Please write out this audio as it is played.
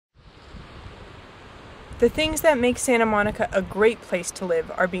The things that make Santa Monica a great place to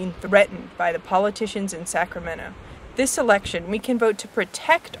live are being threatened by the politicians in Sacramento. This election, we can vote to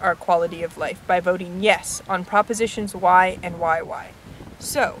protect our quality of life by voting yes on Propositions Y and YY.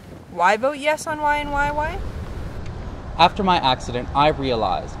 So, why vote yes on Y and YY? After my accident, I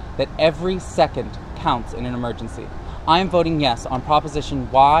realized that every second counts in an emergency. I am voting yes on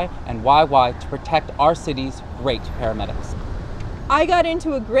Proposition Y and YY to protect our city's great paramedics. I got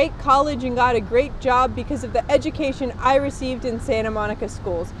into a great college and got a great job because of the education I received in Santa Monica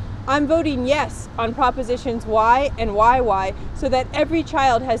schools. I'm voting yes on Propositions Y and YY so that every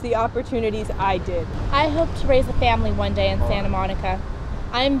child has the opportunities I did. I hope to raise a family one day in Santa Monica.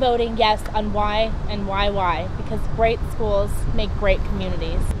 I'm voting yes on Y and YY because great schools make great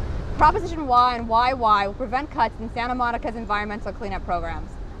communities. Proposition Y and YY will prevent cuts in Santa Monica's environmental cleanup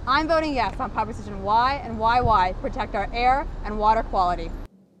programs. I'm voting yes on Proposition Y and YY to protect our air and water quality.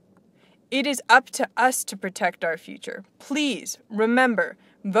 It is up to us to protect our future. Please, remember,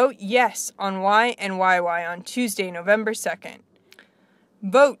 vote yes on Y and YY on Tuesday, November 2nd.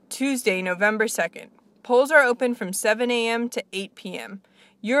 Vote Tuesday, November 2nd. Polls are open from 7 a.m. to 8 p.m.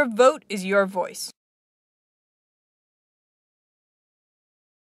 Your vote is your voice.